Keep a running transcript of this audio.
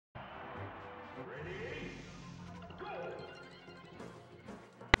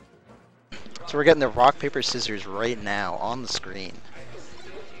So we're getting the rock, paper, scissors right now on the screen.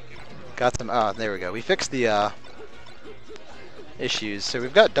 Got some, oh, there we go. We fixed the issues, so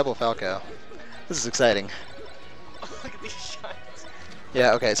we've got double Falco. This is exciting. Look at these shots.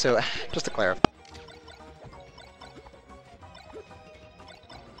 Yeah, okay, so just to clarify.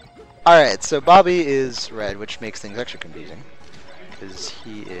 Alright, so Bobby is red, which makes things extra confusing. Because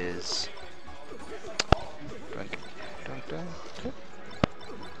he is...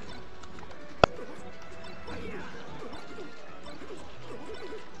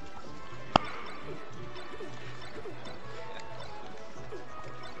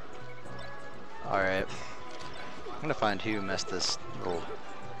 Alright. I'm gonna find who messed this little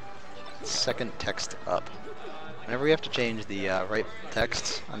second text up. Whenever we have to change the right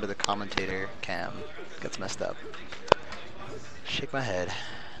text under the commentator cam, it gets messed up. Shake my head.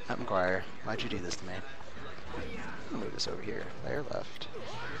 Matt McGuire, why'd you do this to me? I'll move this over here. Layer left.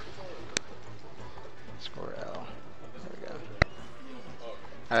 Score L. There we go.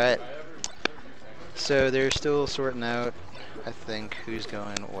 Alright. So they're still sorting out, I think, who's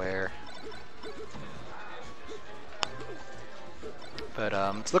going where. But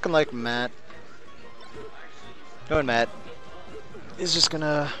it's looking like Matt, knowing Matt, is just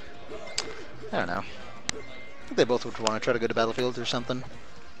gonna, I don't know. I think they both would want to try to go to Battlefield or something.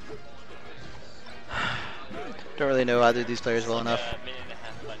 Don't really know either of these players well enough.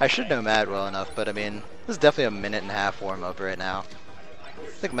 I should know Matt well enough, but I mean, this is definitely a minute and a half warm-up right now. I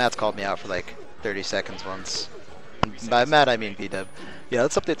think Matt's called me out for like 30 seconds once. And by Matt, I mean VDub. Yeah,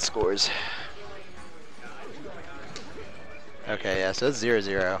 let's update the scores. Okay, yeah, so it's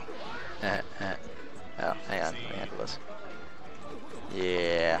 0-0. Oh, hang on, let me handle this.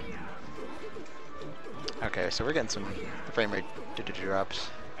 Yeah. Okay, so we're getting some frame rate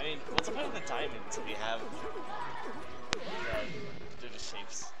drops. I mean, what's the point of the diamonds if we have they're just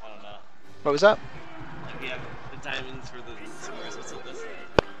shapes? I don't know. What was that? Like we have the diamonds for the scores. What's with this?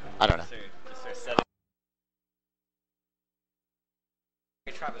 I don't know. Just their setting.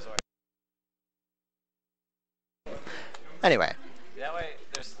 Trapezoid. Anyway, That way,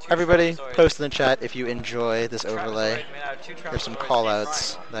 there's two everybody trapezoids. post in the chat if you enjoy this Trapezoid overlay. made out of two There's some trapezoids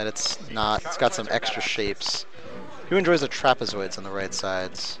call-outs named that it's not, it's got some Trapezoids are extra badass. shapes. Who enjoys the trapezoids on the right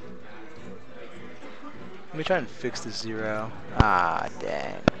sides? Let me try and fix this 0. Ah,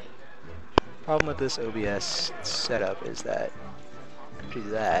 dang. Problem with this OBS setup is that, do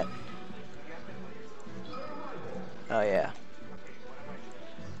that. Oh yeah.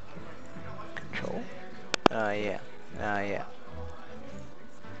 Control. Oh yeah. Oh yeah.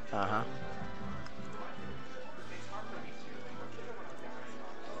 Uh-huh.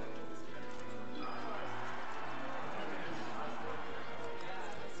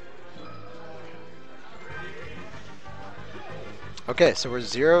 Okay, so we're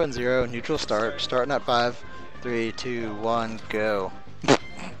 0-0, neutral start, starting at 5, 3, 2, 1, go.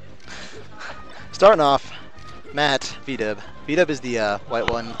 Starting off, Matt, VDub. VDub is the white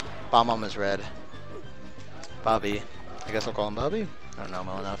one, Bob-omb is red. Bobby, I guess I'll call him Bobby? I don't know him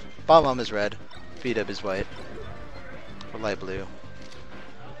well enough. Bob-omb is red, VDub is white, or light blue.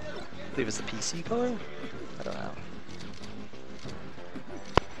 I believe it's the PC color? I don't know.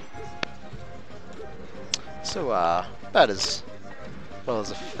 So, about as well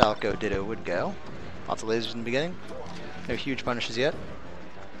as a Falco Ditto would go. Lots of lasers in the beginning. No huge punishes yet.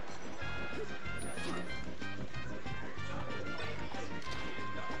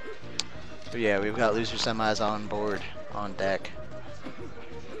 So yeah, we've got loser semis on board, on deck.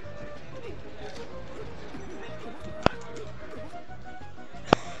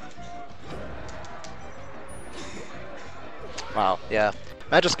 Wow, yeah.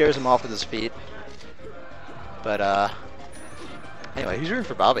 Matt just scares him off with his feet. But, anyway, who's rooting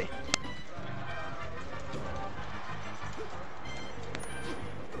for Bobby?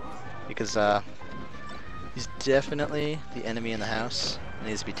 Because, he's definitely the enemy in the house and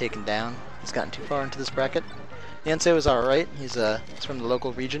needs to be taken down. He's gotten too far into this bracket. Yanso is alright, he's from the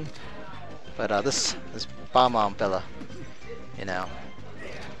local region. But, this Bob-omb fella, you know,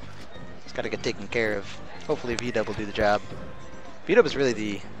 he's gotta get taken care of. Hopefully VDub will do the job. VDub is really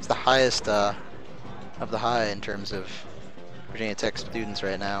the highest, of the high in terms of Virginia Tech students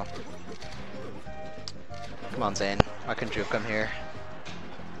right now. Come on, Zane. Why couldn't you have come here?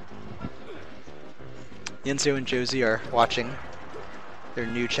 Yinso and Josie are watching their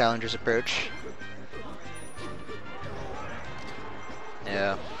new challengers approach.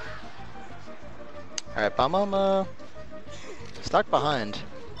 Yeah. Alright, Bob-omb, stuck behind.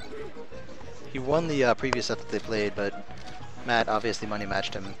 He won the previous set that they played, but Matt obviously money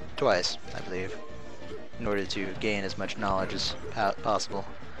matched him twice, I believe, in order to gain as much knowledge as possible.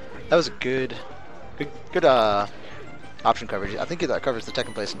 That was a good option coverage. I think that covers the tech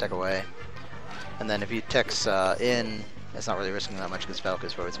in place and tech away. And then if he techs in, it's not really risking that much because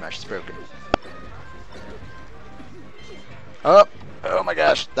Falco's forward smash is broken. Oh my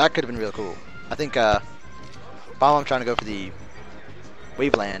gosh, that could have been real cool. I think Bob-omb trying to go for the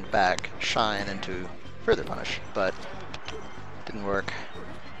Waveland back shine into further punish, but didn't work.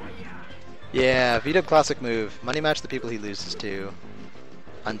 Yeah, VDub classic move. Money match the people he loses to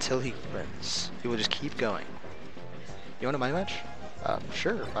until he wins. He will just keep going. You want a money match?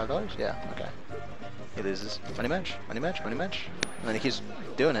 Sure, $5? Yeah, okay. He loses. Money match, money match, money match. And then he keeps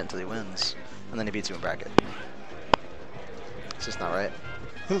doing it until he wins. And then he beats you in bracket. It's just not right.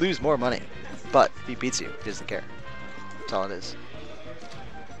 He'll lose more money. But if he beats you, he doesn't care. That's all it is.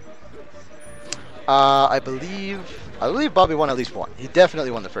 I believe Bobby won at least one. He definitely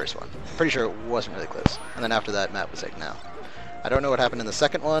won the first one. Pretty sure it wasn't really close. And then after that, Matt was like, no. I don't know what happened in the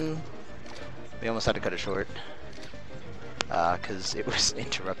second one. We almost had to cut it short. Because it was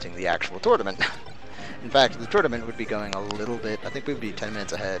interrupting the actual tournament. In fact, the tournament would be going a little bit, I think we'd be 10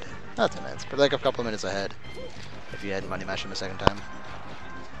 minutes ahead. Not 10 minutes, but like a couple of minutes ahead if you had money match him a second time.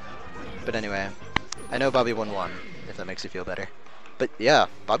 But anyway, I know Bobby won one, if that makes you feel better. But yeah,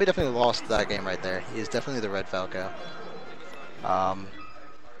 Bobby definitely lost that game right there. He is definitely the red Falco.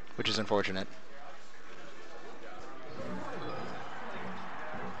 Which is unfortunate.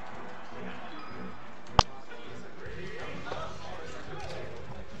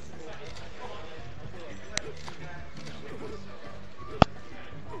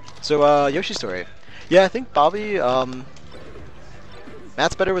 So, Yoshi story. Yeah, I think Bobby,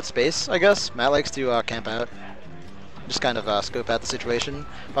 Matt's better with space, I guess. Matt likes to camp out. Just kind of scope out the situation.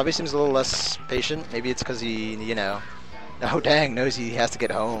 Bobby seems a little less patient. Maybe it's because he, you know, oh dang, knows he has to get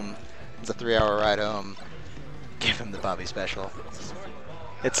home. It's a 3-hour ride home. Give him the Bobby special.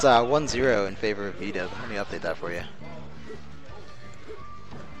 It's 1-0 in favor of VDub. Let me update that for you.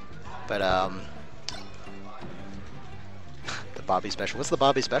 But, the Bobby special. What's the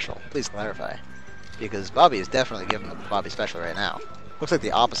Bobby special? Please clarify. Because Bobby is definitely giving him the Bobby special right now. Looks like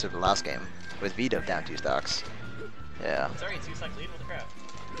the opposite of the last game, with VDub down 2 stocks. Yeah. It's already 2-stock lead with the crowd.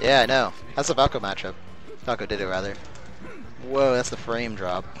 Yeah, I know. That's the Falco matchup. Falco did it, rather. Whoa, that's the frame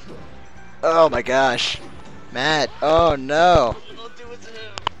drop. Oh my gosh. Matt. Oh no. Don't do it to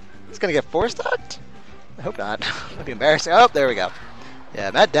him. He's gonna get 4-stocked? I hope not. That'd be embarrassing. Oh, there we go.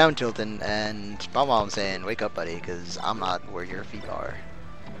 Yeah, Matt down tilting, and Bob-omb saying, wake up, buddy, because I'm not where your feet are.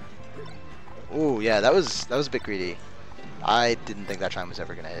 Ooh, yeah, that was a bit greedy. I didn't think that shine was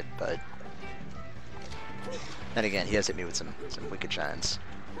ever gonna hit, but then again, he has hit me with some wicked shines.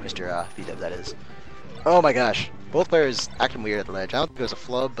 Mr. VDub, that is. Oh my gosh, both players acting weird at the ledge. I don't think it was a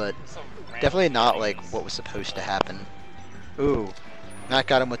flub, but definitely not like what was supposed to happen. Ooh, Matt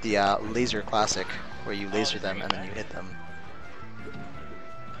got him with the laser classic, where you laser them and then you hit them.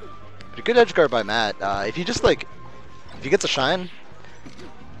 But a good edge guard by Matt. If you just like, if he gets a shine,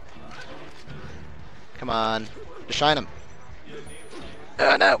 come on, just shine him.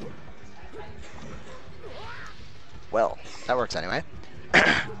 Oh no. Well, that works anyway.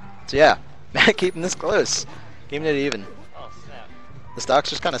 So yeah, Matt keeping this close, keeping it even. Oh snap. The stocks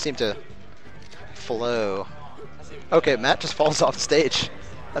just kind of seem to flow. Okay, Matt just falls off the stage.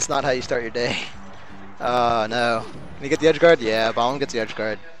 That's not how you start your day. Oh no. Can you get the edge guard? Yeah, Bob-omb gets the edge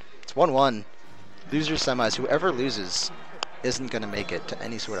guard. It's 1-1. Loser semis. Whoever loses isn't going to make it to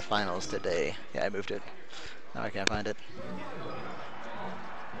any sort of finals today. Yeah, I moved it. Now I can't find it.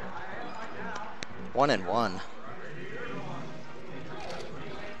 1-1.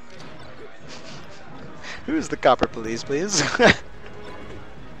 Who's the copper police, please?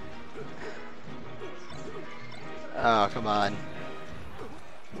 Oh, come on.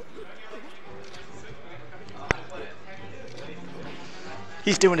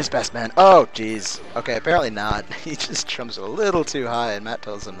 He's doing his best, man. Oh, jeez. Okay, apparently not. He just jumps a little too high, and Matt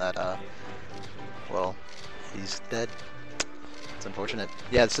tells him that, well, he's dead. It's unfortunate.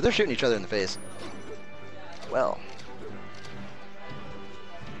 Yeah, so they're shooting each other in the face. Well.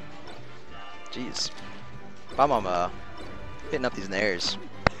 Jeez. Bob-omb, hitting up these nairs.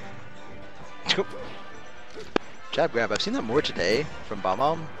 Jab grab. I've seen that more today from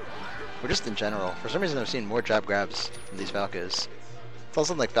Bob-omb, or just in general. For some reason, I've seen more jab grabs from these Falcos. It's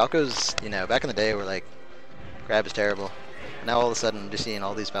also like Falcos, you know, back in the day were like, grab is terrible. And now all of a sudden, I'm just seeing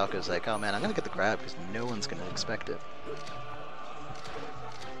all these Falcos like, oh man, I'm gonna get the grab because no one's gonna expect it.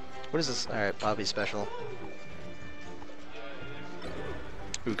 What is this? Alright, Bobby special.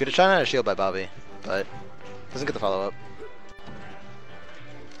 Ooh, good shine out a shield by Bobby, but doesn't get the follow up.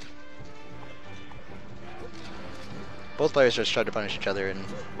 Both players just tried to punish each other and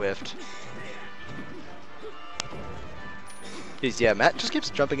whiffed. Jeez, yeah, Matt just keeps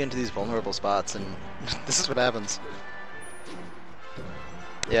jumping into these vulnerable spots, and this is what happens.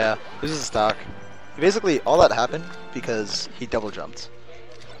 Yeah, loses the stock. Basically, all that happened because he double jumped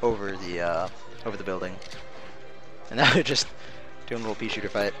over the building, and now they're just doing a little pea shooter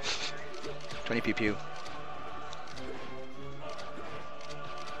fight. 20 pew pew.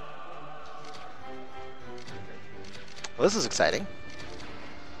 Well, this is exciting.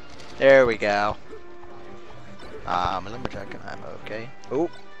 There we go. I'm a lumberjack and I'm okay. Oh,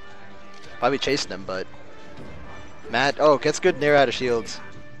 Bobby chasing him, but Matt, gets good near out of shields.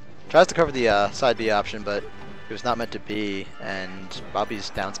 Tries to cover the side B option, but it was not meant to be, and Bobby's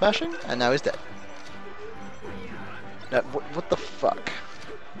down smashing, and now he's dead. What the fuck?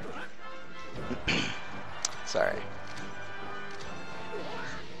 Sorry.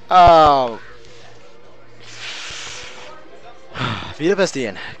 Oh. VDub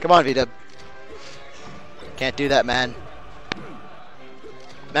SDN. Come on, VDub. Can't do that, man.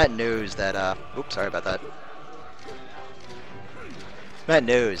 Matt knows that, oops, sorry about that. Matt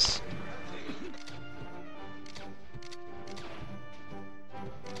knows.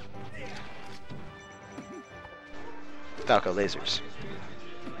 Falco lasers.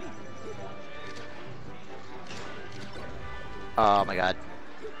 Oh my god.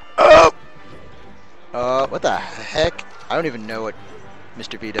 Oh! What the heck? I don't even know what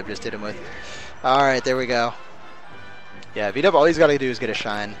Mr. VDub just did him with. Alright, there we go. Yeah, VDub, all he's got to do is get a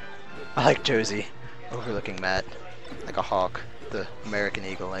shine. I like Josie, overlooking Matt, like a hawk, the American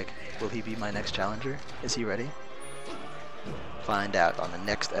eagle, like, will he be my next challenger? Is he ready? Find out on the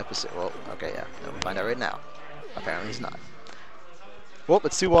next episode. Well, okay, yeah, no, we'll find out right now. Apparently he's not. Well,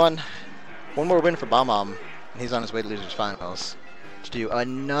 it's 2-1. One more win for Bob-omb, and he's on his way to losers finals to do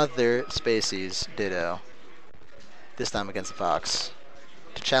another Spacies ditto. This time against the Fox,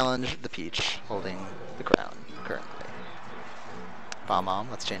 to challenge the Peach, holding the crown currently.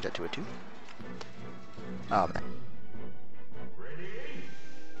 Bob-omb, let's change that to a 2. Oh man.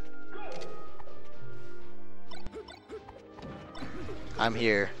 I'm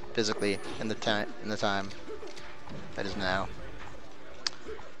here physically in the time that is now.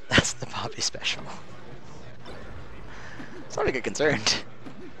 That's the Bobby special. Starting to get concerned.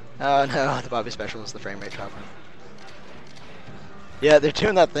 Oh no, the Bobby special is the frame rate dropping. Yeah, they're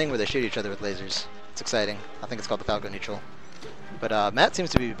doing that thing where they shoot each other with lasers. It's exciting. I think it's called the Falco neutral. But Matt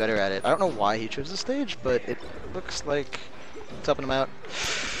seems to be better at it. I don't know why he chose this stage, but it looks like it's helping him out.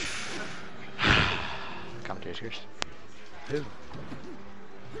 Commentators. Who?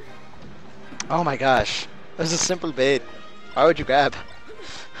 Oh my gosh. This is a simple bait. Why would you grab?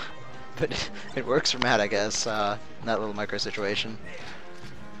 But it works for Matt, I guess, in that little micro situation.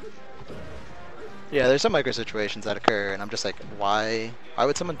 Yeah, there's some micro situations that occur, and I'm just like, why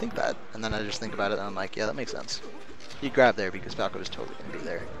would someone think that? And then I just think about it, and I'm like, yeah, that makes sense. You grab there because Falco is totally going to be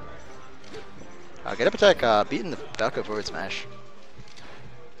there. Get up attack, beating the Falco forward smash.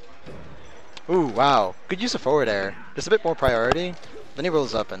 Ooh, wow. Good use of forward air. Just a bit more priority. Then he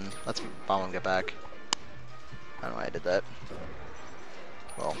rolls up and lets Bob-omb get back. I don't know why I did that.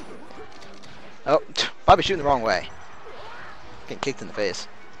 Well. Oh, Bobby's shooting the wrong way. Getting kicked in the face.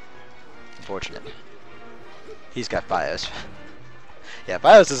 Unfortunate. He's got BIOS. Yeah,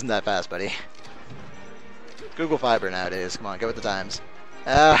 BIOS isn't that fast, buddy. Google Fiber nowadays. Come on, get with the times.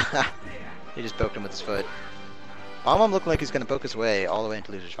 He just poked him with his foot. Bob-omb looking like he's going to poke his way all the way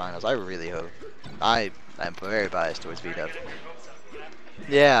into losers finals. I really hope. I am very biased towards VDub.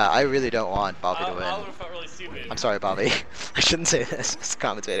 Yeah, I really don't want Bobby to win. I'm sorry, Bobby. I shouldn't say this as a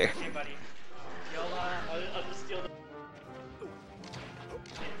commentator.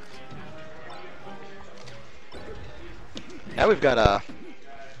 Now we've got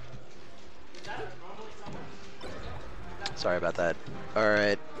sorry about that.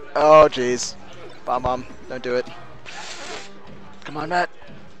 Alright. Oh jeez. Bob-omb, don't do it. Come on, Matt.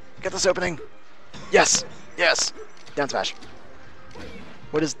 Get this opening. Yes! Yes! Down smash.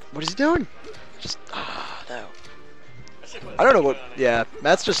 What is he doing? Just no. I don't know what yeah,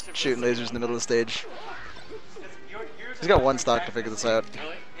 Matt's just shooting lasers in the middle of the stage. He's got one stock to figure this out.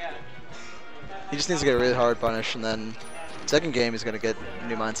 He just needs to get a really hard punish, and then second game he's gonna get a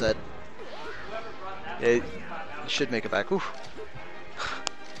new mindset. Yeah, he should make it back. Oof.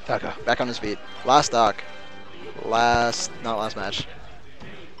 Falco, back on his feet. Last stock. Not last match.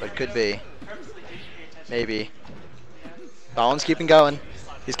 But could be. Maybe. Bob-omb's keeping going.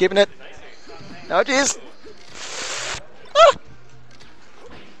 He's keeping it. Oh jeez. Ah!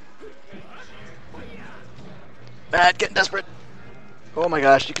 Matt getting desperate. Oh my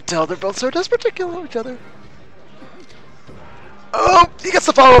gosh, you can tell they're both so desperate to kill each other. Oh, he gets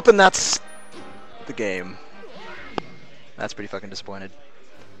the follow-up, and that's the game. That's pretty fucking disappointed.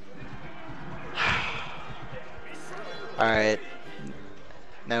 Alright.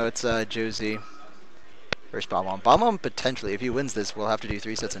 Now it's Josie versus Bob-omb. Bob-omb potentially, if he wins this, will have to do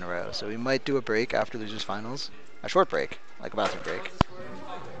 3 sets in a row. So we might do a break after losers finals. A short break, like a bathroom break.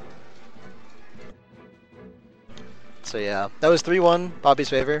 So yeah, that was 3-1, Bobby's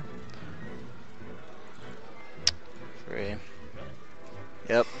favor. 3.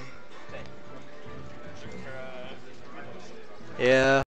 Yep. Yeah.